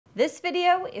This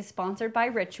video is sponsored by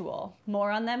Ritual. More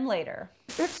on them later.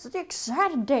 It's the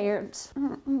excited dance.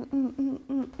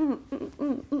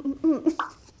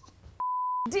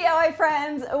 DIY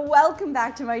friends, welcome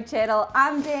back to my channel.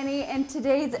 I'm Danie, and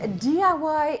today's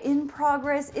DIY in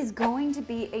progress is going to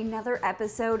be another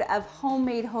episode of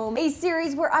Homemade Home, a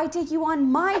series where I take you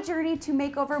on my journey to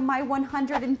make over my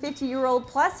 150-year-old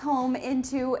plus home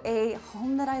into a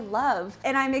home that I love.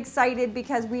 And I'm excited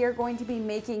because we are going to be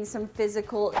making some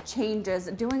physical changes,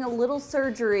 doing a little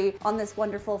surgery on this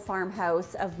wonderful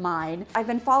farmhouse of mine. I've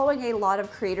been following a lot of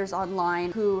creators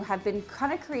online who have been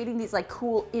kind of creating these like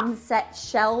cool inset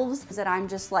shelves that I'm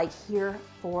just like here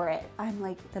for it. I'm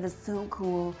like, that is so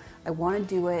cool. I want to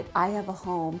do it. I have a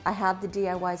home. I have the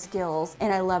DIY skills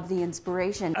and I love the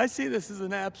inspiration. I see this as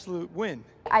an absolute win.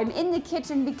 I'm in the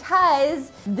kitchen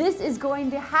because this is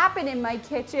going to happen in my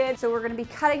kitchen. So we're going to be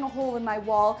cutting a hole in my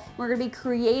wall. We're going to be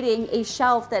creating a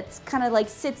shelf that's kind of like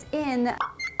sits in.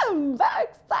 I'm very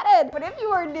excited. But if you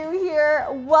are new here,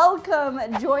 welcome.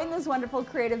 Join this wonderful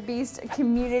Creative Beast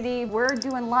community. We're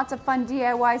doing lots of fun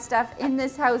DIY stuff in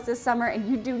this house this summer and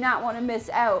you do not want to miss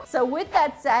out. So with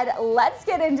that said, let's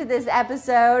get into this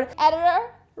episode.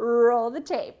 Editor, roll the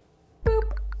tape. Boop.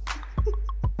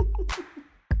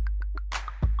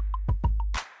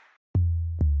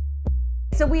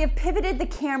 So we have pivoted the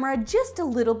camera just a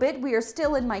little bit. We are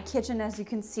still in my kitchen, as you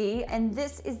can see, and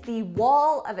this is the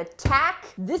wall of attack.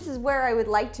 This is where I would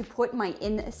like to put my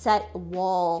inset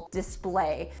wall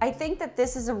display. I think that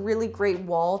this is a really great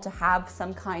wall to have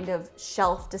some kind of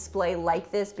shelf display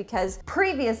like this because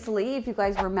previously, if you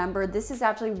guys remember, this is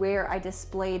actually where I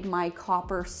displayed my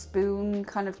copper spoon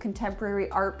kind of contemporary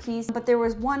art piece. But there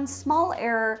was one small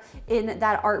error in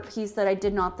that art piece that I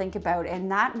did not think about,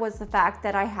 and that was the fact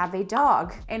that I have a dog.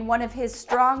 And one of his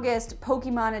strongest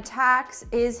Pokemon attacks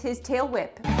is his tail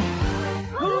whip.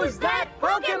 Who's that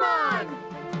Pokemon?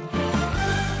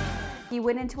 He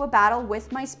went into a battle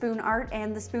with my spoon art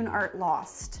and the spoon art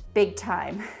lost. Big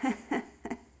time.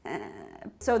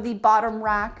 So the bottom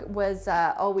rack was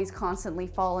always constantly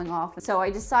falling off. So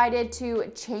I decided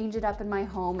to change it up in my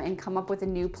home and come up with a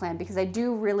new plan because I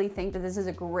do really think that this is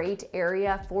a great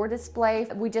area for display.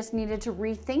 We just needed to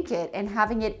rethink it, and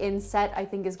having it inset I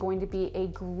think is going to be a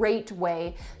great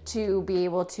way to be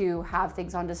able to have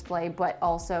things on display, but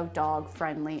also dog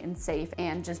friendly and safe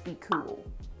and just be cool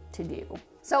to do.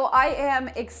 So I am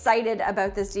excited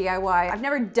about this DIY. I've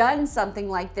never done something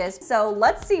like this, so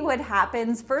let's see what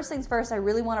happens. First things first, I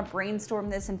really want to brainstorm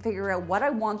this and figure out what I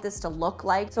want this to look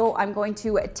like. So I'm going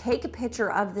to take a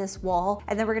picture of this wall,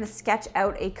 and then we're going to sketch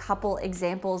out a couple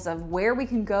examples of where we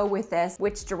can go with this,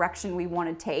 which direction we want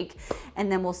to take,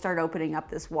 and then we'll start opening up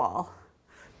this wall.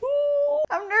 Ooh,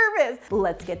 I'm nervous.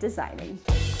 Let's get designing.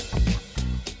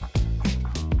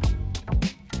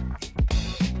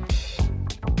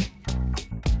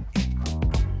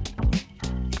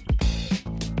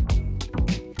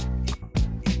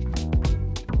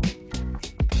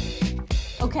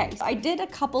 Okay, so I did a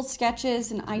couple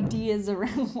sketches and ideas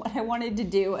around what I wanted to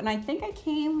do, and I think I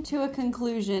came to a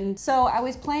conclusion. So I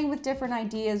was playing with different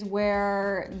ideas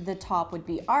where the top would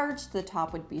be arched, the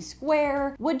top would be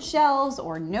square, wood shelves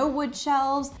or no wood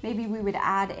shelves. Maybe we would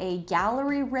add a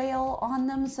gallery rail on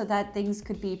them so that things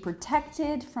could be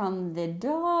protected from the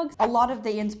dogs. A lot of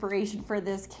the inspiration for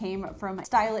this came from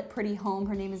Style It Pretty Home.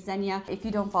 Her name is Danie. If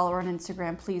you don't follow her on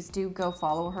Instagram, please do go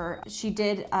follow her. She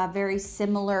did a very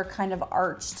similar kind of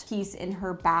arched piece in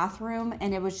her bathroom,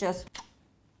 and it was just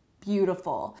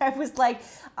beautiful. I was like,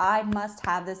 I must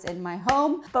have this in my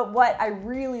home. But what I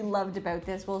really loved about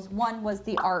this was, one was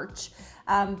the arch,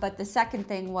 but the second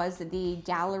thing was the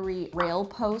gallery rail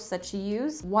posts that she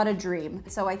used. What a dream.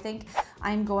 So I think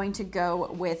I'm going to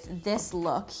go with this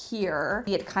look here.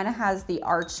 It kind of has the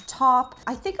arched top.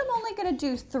 I think I'm only going to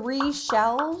do 3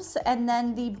 shelves, and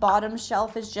then the bottom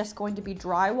shelf is just going to be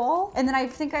drywall. And then I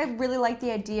think I really like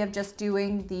the idea of just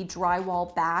doing the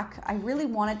drywall back. I really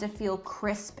want it to feel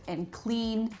crisp and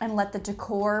clean and let the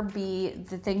decor be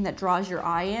the thing that draws your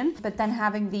eye in, but then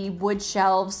having the wood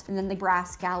shelves and then the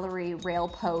brass gallery rail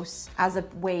posts as a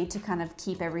way to kind of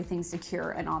keep everything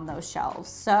secure and on those shelves.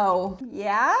 So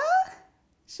yeah,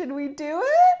 should we do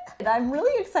it? I'm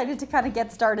really excited to kind of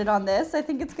get started on this. I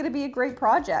think it's going to be a great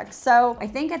project. So I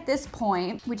think at this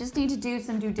point, we just need to do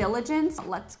some due diligence.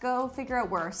 Let's go figure out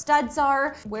where our studs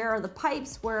are, where are the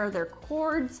pipes, where are their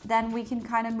cords, then we can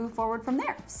kind of move forward from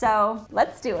there. So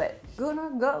let's do it.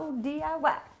 Gonna go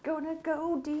DIY, gonna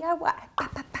go DIY. Pa, pa,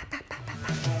 pa, pa, pa, pa,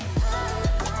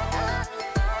 pa.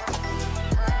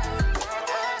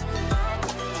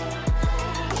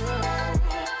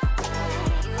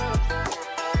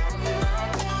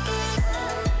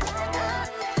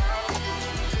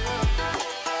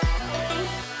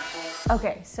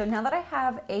 Okay, so now that I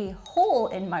have a hole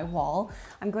in my wall,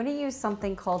 I'm going to use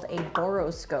something called a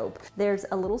boroscope. There's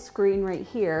a little screen right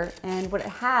here, and what it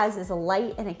has is a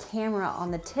light and a camera on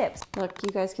the tips. Look, you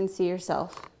guys can see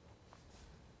yourself.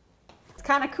 It's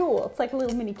kind of cool. It's like a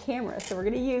little mini camera. So we're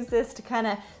gonna use this to kind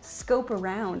of scope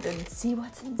around and see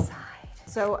what's inside.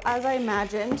 So as I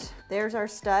imagined, there's our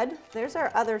stud. There's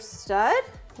our other stud.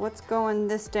 What's going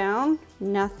this down?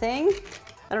 Nothing.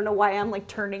 I don't know why I'm like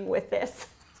turning with this.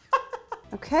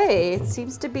 Okay, it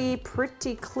seems to be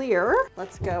pretty clear.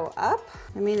 Let's go up.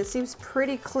 I mean, it seems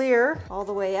pretty clear all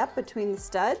the way up between the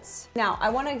studs. Now, I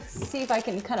want to see if I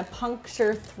can kind of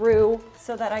puncture through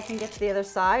so that I can get to the other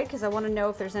side, because I want to know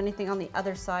if there's anything on the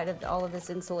other side of all of this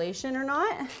insulation or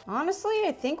not. Honestly,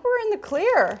 I think we're in the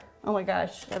clear. Oh my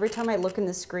gosh, every time I look in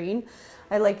the screen,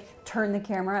 I like turn the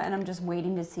camera and I'm just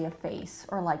waiting to see a face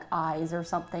or like eyes or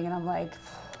something, and I'm like,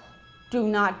 do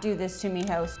not do this to me,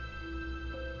 house.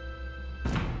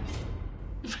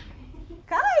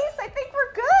 Guys, I think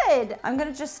we're good. I'm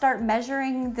gonna just start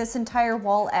measuring this entire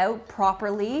wall out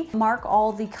properly, mark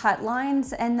all the cut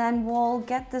lines, and then we'll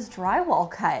get this drywall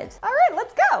cut. All right,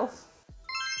 let's go.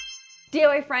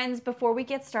 DIY friends, before we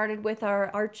get started with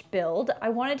our arch build, I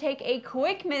want to take a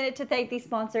quick minute to thank the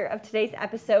sponsor of today's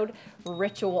episode,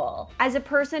 Ritual. As a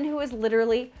person who is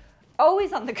literally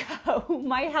always on the go,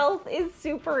 my health is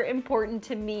super important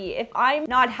to me. If I'm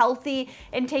not healthy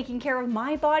and taking care of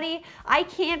my body, I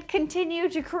can't continue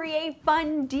to create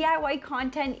fun DIY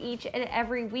content each and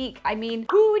every week. I mean,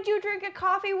 who would you drink a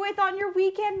coffee with on your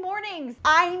weekend mornings?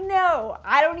 I know,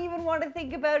 I don't even want to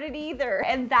think about it either.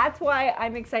 And that's why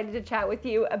I'm excited to chat with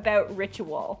you about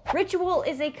Ritual. Ritual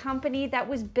is a company that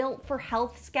was built for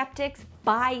health skeptics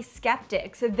by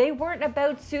skeptics. They weren't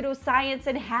about pseudoscience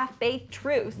and half-baked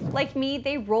truths. Like me,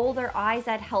 they roll their eyes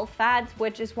at health fads,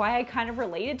 which is why I kind of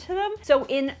related to them. So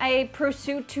in a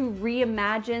pursuit to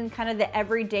reimagine kind of the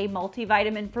everyday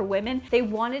multivitamin for women, they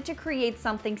wanted to create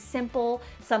something simple,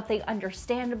 something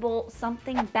understandable,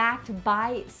 something backed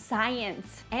by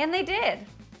science. And they did.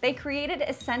 They created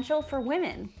Essential for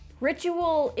Women.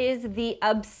 Ritual is the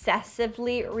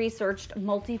obsessively researched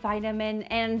multivitamin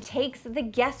and takes the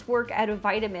guesswork out of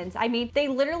vitamins. I mean, they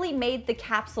literally made the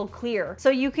capsule clear,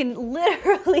 so you can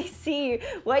literally see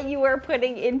what you are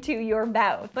putting into your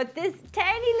mouth. But this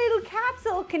tiny little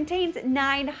capsule contains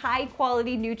 9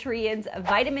 high-quality nutrients: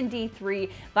 vitamin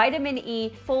D3, vitamin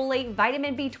E, folate,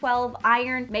 vitamin B12,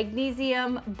 iron,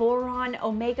 magnesium, boron,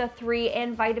 omega-3,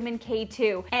 and vitamin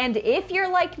K2. And if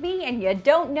you're like me and you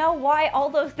don't know why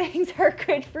all those things are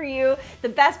good for you, the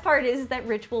best part is that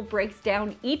Ritual breaks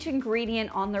down each ingredient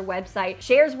on their website,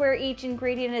 shares where each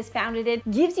ingredient is founded in,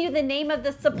 gives you the name of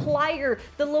the supplier,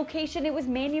 the location it was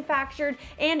manufactured,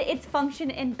 and its function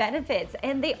and benefits.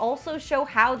 And they also show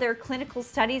how their clinical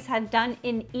studies have done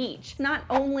in each. Not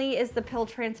only is the pill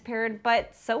transparent,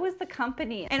 but so is the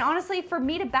company. And honestly, for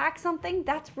me to back something,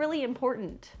 that's really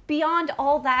important. Beyond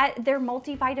all that, their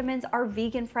multivitamins are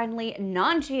vegan friendly,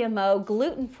 non-GMO,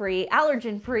 gluten-free,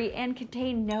 allergen-free, and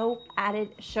contain no added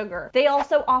sugar. They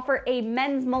also offer a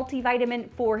men's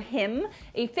multivitamin for him,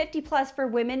 a 50+ for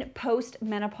women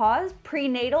post-menopause,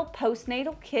 prenatal,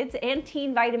 postnatal, kids, and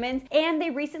teen vitamins, and they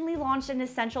recently launched an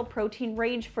essential protein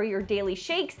range for your daily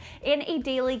shakes and a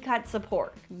daily cut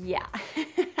support. Yeah,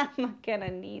 I'm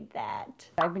gonna need that.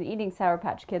 I've been eating Sour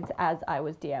Patch Kids as I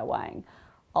was DIYing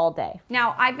all day.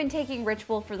 Now, I've been taking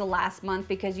Ritual for the last month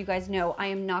because you guys know I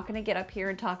am not gonna get up here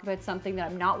and talk about something that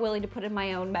I'm not willing to put in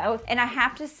my own mouth. And I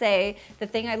have to say, the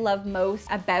thing I love most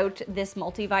about this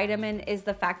multivitamin is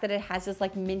the fact that it has this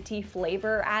like minty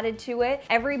flavor added to it.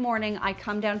 Every morning I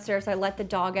come downstairs, I let the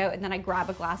dog out, and then I grab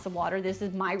a glass of water. This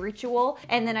is my ritual.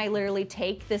 And then I literally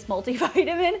take this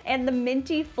multivitamin, and the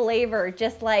minty flavor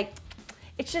just like,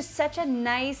 it's just such a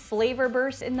nice flavor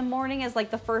burst in the morning as like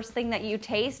the first thing that you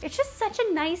taste. It's just such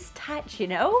a nice touch, you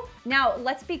know? Now,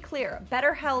 let's be clear,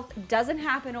 better health doesn't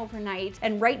happen overnight.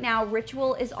 And right now,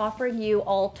 Ritual is offering you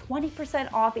all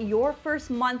 20% off your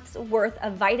first month's worth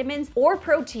of vitamins or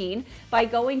protein by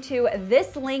going to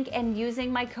this link and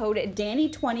using my code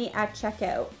Danie20 at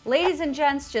checkout. Ladies and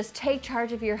gents, just take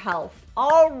charge of your health.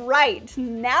 All right,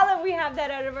 now that we have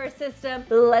that out of our system,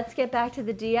 let's get back to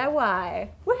the DIY.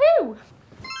 Woohoo!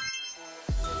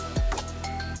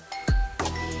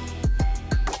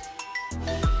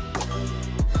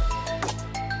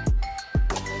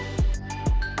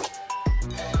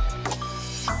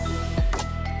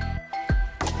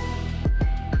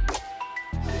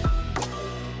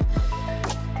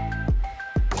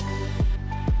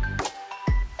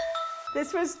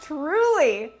 This was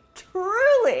truly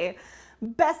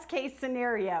best case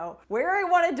scenario. Where I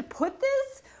wanted to put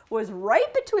this was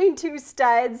right between two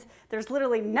studs. There's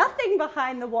literally nothing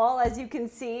behind the wall, as you can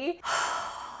see.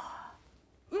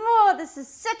 Oh, this is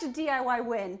such a DIY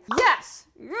win. Yes,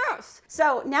 yes.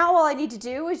 So now all I need to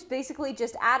do is basically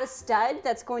just add a stud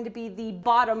that's going to be the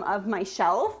bottom of my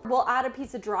shelf. We'll add a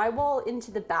piece of drywall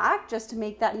into the back just to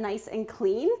make that nice and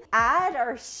clean. Add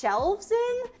our shelves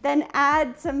in, then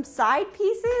add some side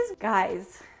pieces.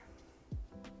 Guys,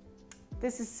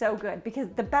 this is so good because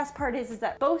the best part is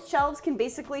that both shelves can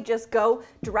basically just go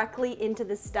directly into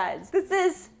the studs. This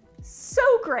is so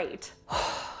great.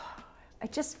 I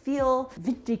just feel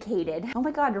vindicated. Oh my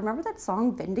God, remember that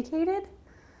song, Vindicated?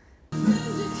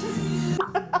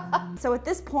 So at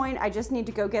this point, I just need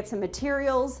to go get some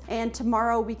materials and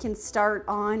tomorrow we can start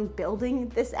on building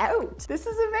this out. This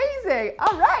is amazing.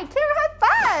 All right, Kara,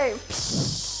 high five.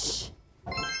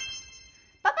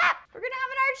 Bop, bop. We're gonna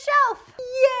have an art shelf.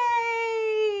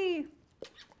 Yay!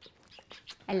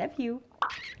 I love you.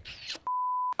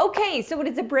 Okay, so it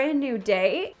is a brand new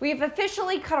day. We've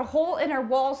officially cut a hole in our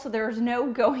wall, so there's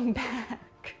no going back.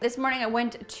 This morning I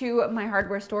went to my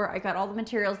hardware store. I got all the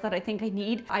materials that I think I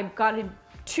need. I've got a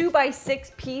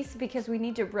 2x6 piece because we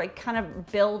need to like kind of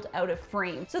build out a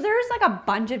frame. So there's like a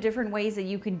bunch of different ways that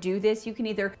you can do this. You can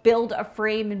either build a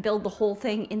frame and build the whole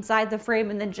thing inside the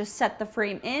frame and then just set the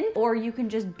frame in, or you can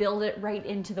just build it right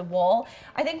into the wall.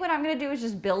 I think what I'm gonna do is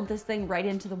just build this thing right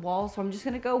into the wall. So I'm just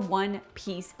gonna go one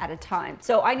piece at a time.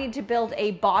 So I need to build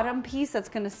a bottom piece that's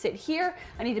gonna sit here.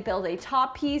 I need to build a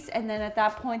top piece. And then at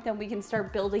that point, then we can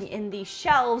start building in the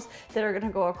shelves that are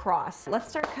gonna go across. Let's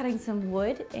start cutting some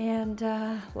wood and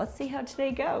let's see how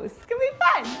today goes. It's gonna be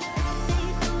fun.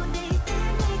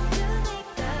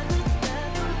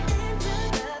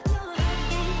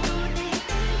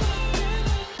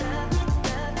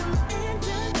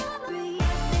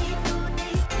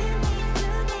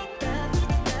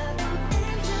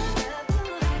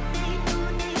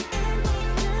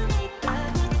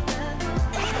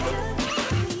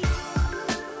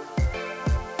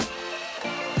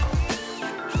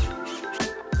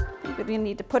 We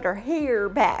need to put our hair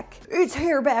back. It's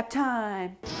hair back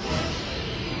time.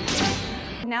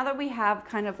 Now that we have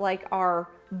kind of like our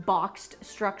boxed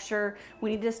structure,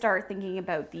 we need to start thinking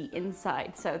about the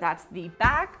inside. So that's the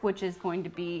back, which is going to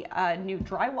be a new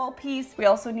drywall piece. We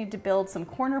also need to build some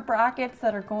corner brackets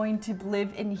that are going to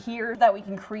live in here so that we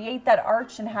can create that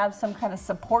arch and have some kind of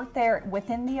support there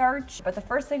within the arch. But the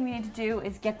first thing we need to do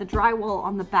is get the drywall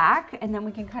on the back, and then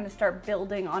we can kind of start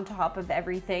building on top of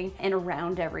everything and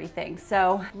around everything.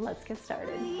 So let's get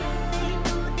started.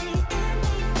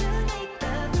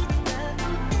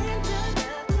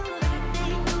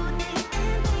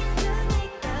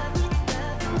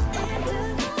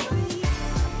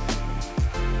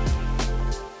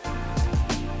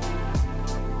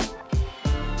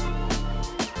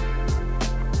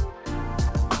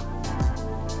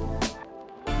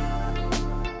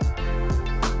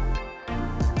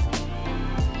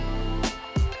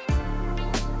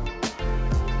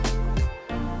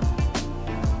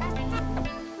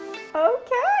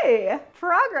 Okay,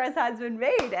 progress has been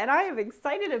made and I am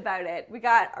excited about it. We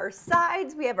got our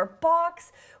sides, we have our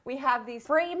box, we have these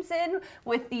frames in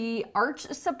with the arch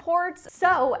supports.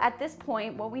 So at this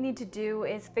point, what we need to do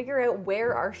is figure out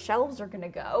where our shelves are gonna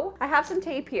go. I have some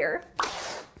tape here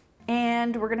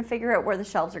and we're gonna figure out where the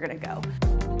shelves are gonna go.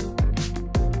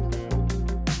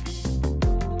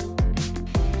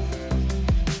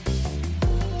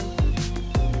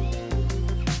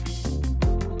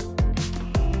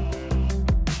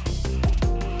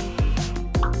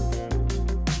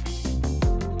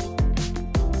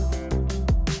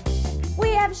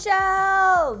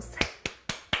 Shelves.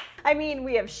 I mean,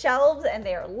 we have shelves and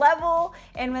they are level,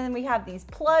 and then we have these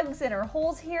plugs in our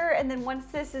holes here, and then once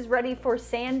this is ready for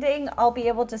sanding, I'll be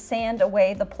able to sand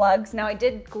away the plugs. Now I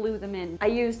did glue them in. I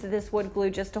used this wood glue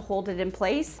just to hold it in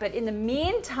place, but in the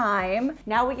meantime,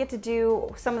 now we get to do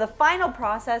some of the final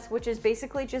process, which is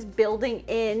basically just building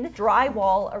in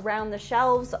drywall around the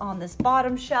shelves on this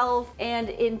bottom shelf and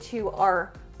into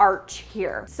our arch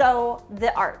here. So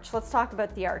the arch, let's talk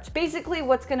about the arch. Basically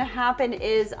what's gonna happen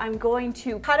is I'm going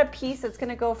to cut a piece that's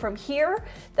gonna go from here,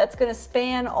 that's gonna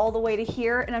span all the way to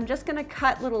here, and I'm just gonna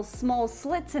cut little small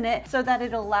slits in it so that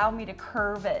it'll allow me to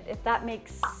curve it, if that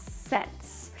makes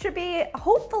sense. Should be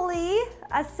hopefully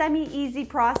a semi-easy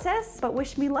process, but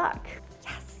wish me luck.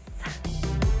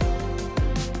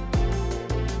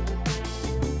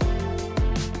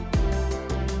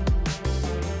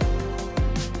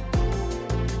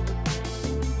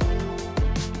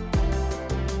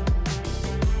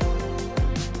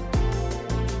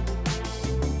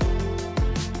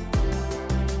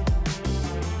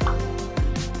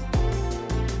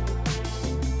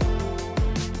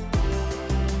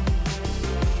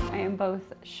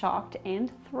 both shocked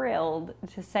and thrilled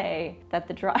to say that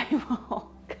the drywall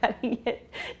cutting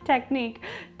it technique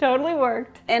totally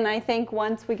worked. And I think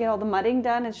once we get all the mudding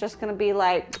done, it's just gonna be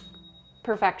like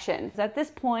perfection. At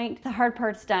this point, the hard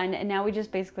part's done, and now we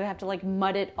just basically have to like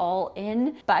mud it all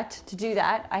in. But to do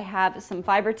that, I have some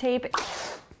fiber tape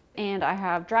and I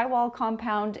have drywall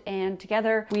compound, and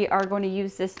together we are going to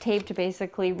use this tape to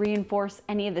basically reinforce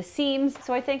any of the seams.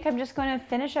 So I think I'm just going to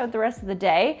finish out the rest of the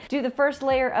day, do the first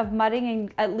layer of mudding,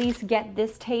 and at least get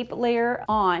this tape layer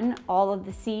on all of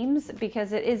the seams,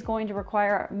 because it is going to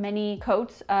require many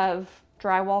coats of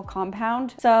drywall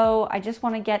compound. So I just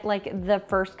want to get like the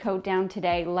first coat down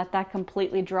today, let that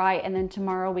completely dry, and then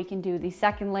tomorrow we can do the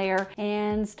second layer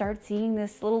and start seeing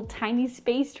this little tiny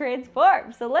space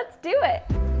transform. So let's do it.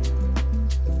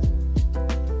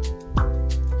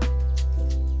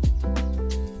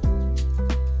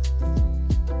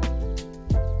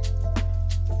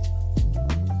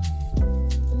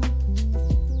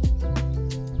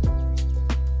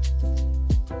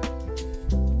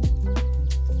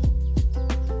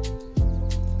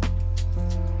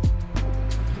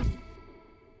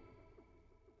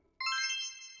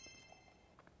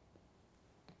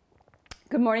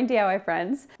 Good morning, DIY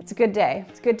friends. It's a good day.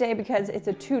 It's a good day because it's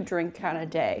a 2-drink kind of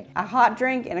day. A hot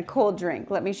drink and a cold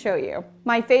drink. Let me show you.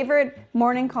 My favorite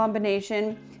morning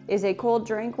combination is a cold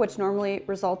drink, which normally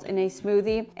results in a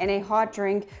smoothie, and a hot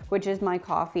drink, which is my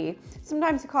coffee.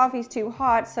 Sometimes the coffee's too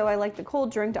hot, so I like the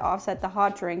cold drink to offset the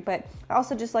hot drink, but I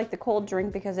also just like the cold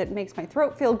drink because it makes my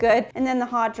throat feel good. And then the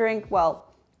hot drink, well,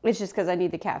 it's just because I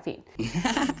need the caffeine.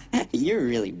 You're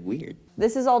really weird.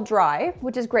 This is all dry,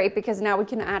 which is great because now we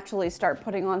can actually start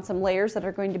putting on some layers that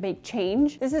are going to make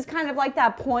change. This is kind of like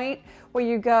that point where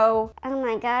you go, Oh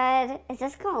my God, is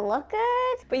this gonna look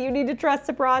good? but you need to trust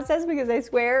the process, because I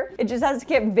swear it just has to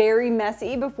get very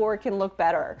messy before it can look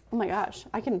better. Oh my gosh,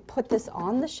 I can put this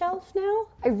on the shelf now?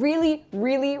 I really,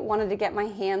 really wanted to get my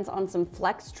hands on some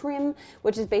flex trim,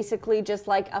 which is basically just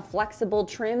like a flexible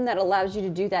trim that allows you to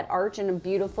do that arch in a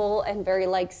beautiful and very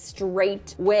like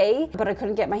straight way, but I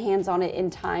couldn't get my hands on it in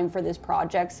time for this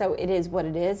project, so it is what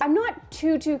it is. I'm not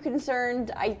too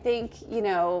concerned. I think, you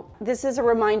know, this is a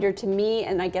reminder to me,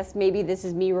 and I guess maybe this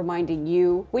is me reminding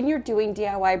you, when you're doing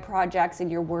DIY projects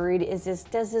and you're worried,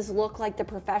 does this look like the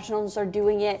professionals are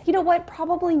doing it? You know what?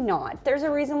 Probably not. There's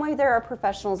a reason why there are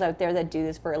professionals out there that do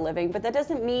this for a living, but that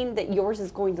doesn't mean that yours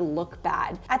is going to look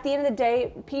bad. At the end of the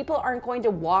day, people aren't going to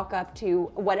walk up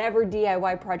to whatever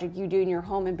DIY project you do in your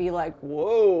home and be like,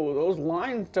 whoa, those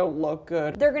lines don't look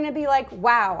good. They're gonna be like,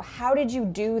 wow, how did you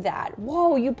do that?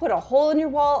 Whoa, you put a hole in your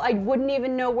wall? I wouldn't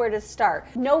even know where to start.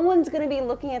 No one's gonna be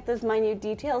looking at those minute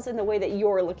details in the way that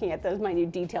you're looking at those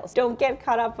minute details. Don't get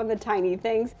caught up on the tiny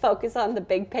things. Focus on the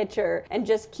big picture and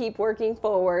just keep working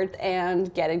forward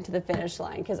and getting to the finish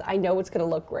line, because I know it's gonna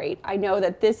look great. I know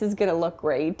that this is gonna look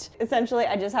great. Essentially,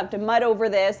 I just have to mud over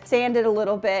this, sand it a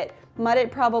little bit, mud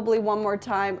it probably one more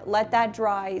time, let that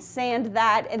dry, sand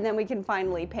that, and then we can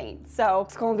finally paint. So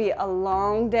it's gonna be a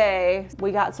long day.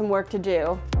 We got some work to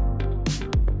do.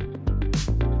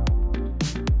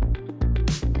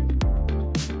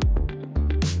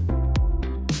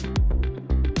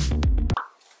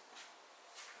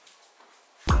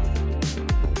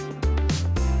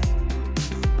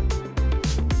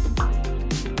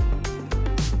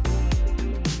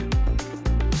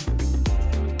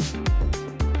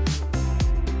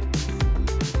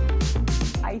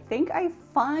 I think I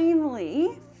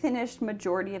finally finished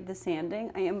majority of the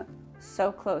sanding. I am so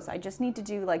close. I just need to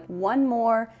do like one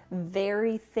more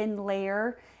very thin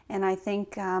layer, and I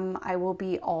think I will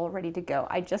be all ready to go.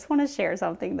 I just want to share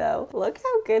something though. Look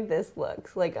how good this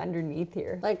looks like underneath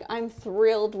here. Like, I'm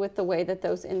thrilled with the way that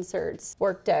those inserts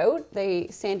worked out. They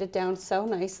sanded down so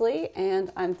nicely,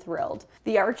 and I'm thrilled.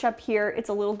 The arch up here, it's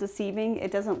a little deceiving.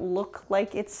 It doesn't look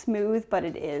like it's smooth, but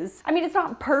it is. I mean, it's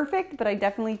not perfect, but I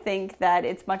definitely think that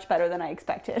it's much better than I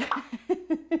expected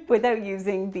without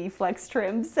using the flex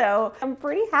trim. So I'm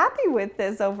pretty happy with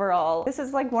this overall. This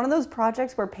is like one of those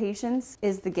projects where patience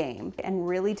is the game, and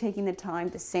really taking the time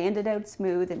to sand it out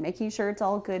smooth and making sure it's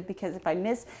all good, because if I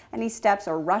miss any steps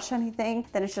or rush anything,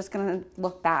 then it's just gonna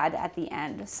look bad at the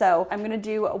end. So I'm gonna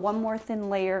do one more thin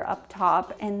layer up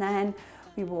top, and then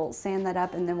we will sand that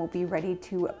up, and then we'll be ready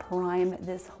to prime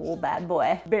this whole bad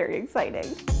boy. Very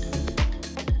exciting.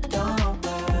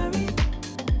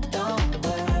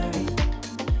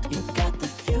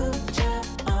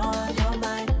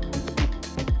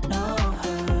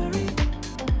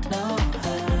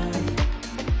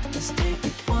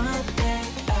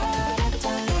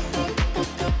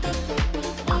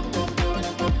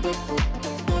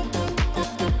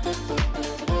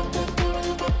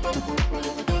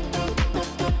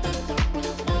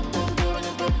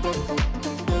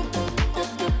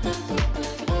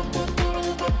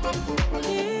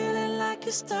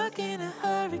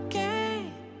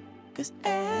 'cause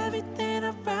everything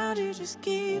around you just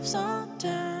keeps on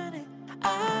turning.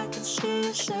 I can see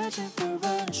you searching for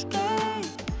an escape.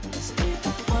 Let's take it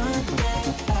one day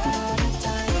at a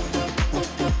time.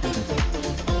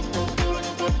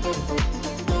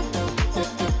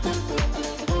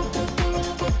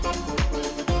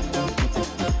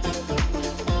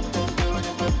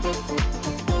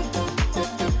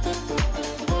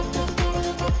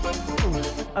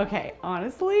 Okay,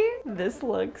 honestly, this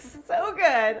looks so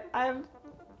good. I'm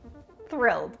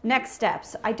thrilled. Next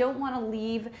steps. I don't want to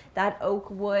leave that oak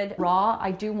wood raw.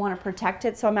 I do want to protect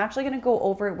it. So I'm actually going to go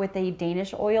over it with a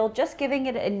Danish oil, just giving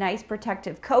it a nice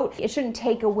protective coat. It shouldn't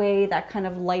take away that kind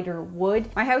of lighter wood.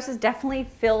 My house is definitely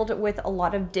filled with a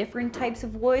lot of different types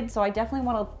of wood. So I definitely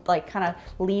want to like kind of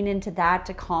lean into that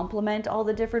to complement all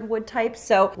the different wood types.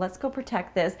 So let's go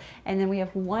protect this. And then we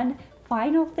have one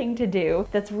final thing to do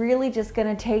that's really just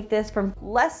gonna take this from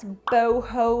less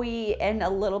boho-y and a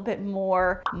little bit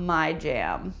more my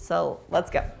jam. So let's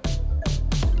go.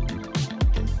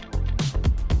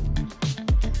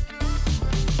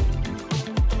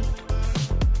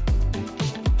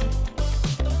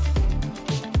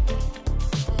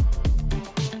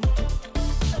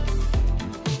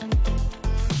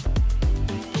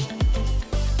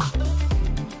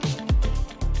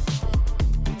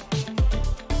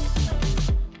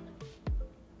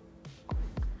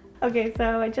 Okay,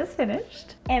 so I just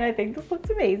finished and I think this looks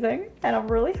amazing and I'm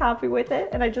really happy with it,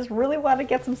 and I just really want to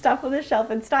get some stuff on the shelf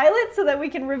and style it so that we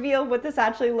can reveal what this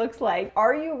actually looks like.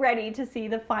 Are you ready to see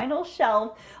the final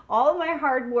shelf? All of my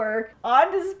hard work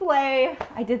on display.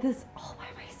 I did this all by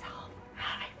myself.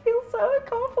 I feel so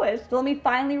accomplished. So let me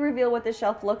finally reveal what the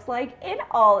shelf looks like in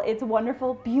all its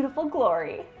wonderful, beautiful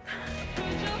glory.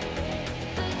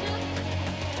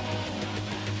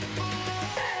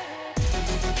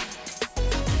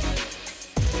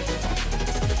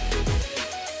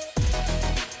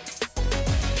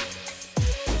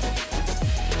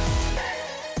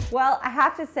 Well, I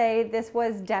have to say this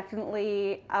was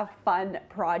definitely a fun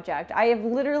project. I have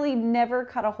literally never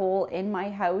cut a hole in my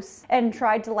house and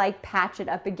tried to like patch it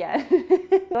up again.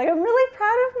 Like, I'm really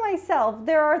proud of myself.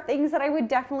 There are things that I would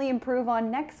definitely improve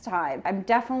on next time. I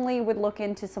definitely would look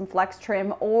into some flex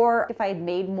trim, or if I had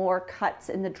made more cuts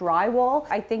in the drywall,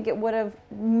 I think it would have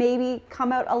maybe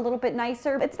come out a little bit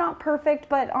nicer. It's not perfect,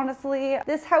 but honestly,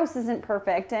 this house isn't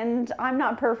perfect and I'm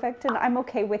not perfect, and I'm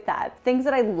okay with that. Things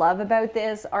that I love about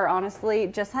this are honestly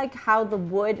just like how the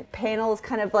wood panels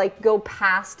kind of like go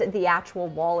past the actual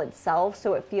wall itself,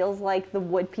 so it feels like the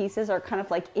wood pieces are kind of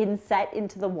like inset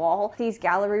into the wall. These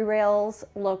gallery rails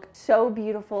look so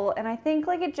beautiful, and I think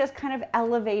like it just kind of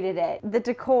elevated it. The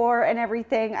decor and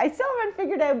everything. I still haven't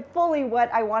figured out fully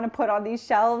what I want to put on these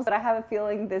shelves, but I have a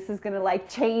feeling this is gonna like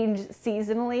change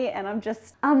seasonally, and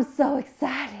I'm so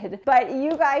excited. But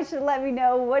you guys should let me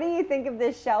know, what do you think of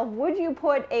this shelf? Would you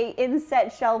put a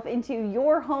inset shelf into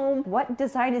your home? What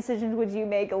design decisions would you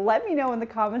make? Let me know in the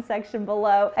comment section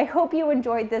below. I hope you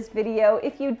enjoyed this video.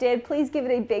 If you did, please give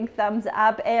it a big thumbs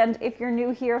up, and if you're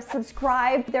new here,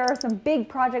 subscribe. There are some big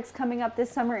projects coming up this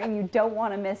summer and you don't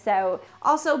want to miss out.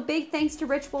 Also, big thanks to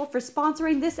Drywall for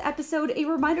sponsoring this episode. A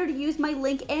reminder to use my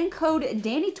link and code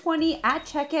Danie20 at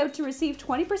checkout to receive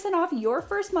 20% off your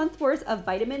first month worth of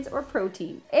vitamins or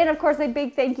protein. And of course, a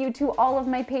big thank you to all of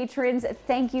my patrons.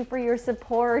 Thank you for your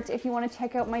support. If you want to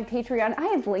check out my Patreon, I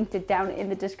have linked it down in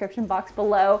the description box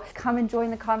below. Come and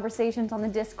join the conversations on the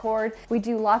Discord. We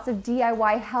do lots of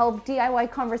DIY help,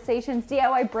 DIY conversations,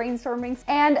 DIY brainstormings,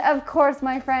 and of course,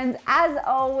 my friends, as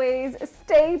always,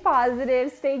 stay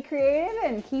positive, stay creative,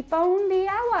 and keep on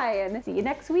DIYing. See you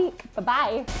next week.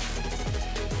 Bye-bye.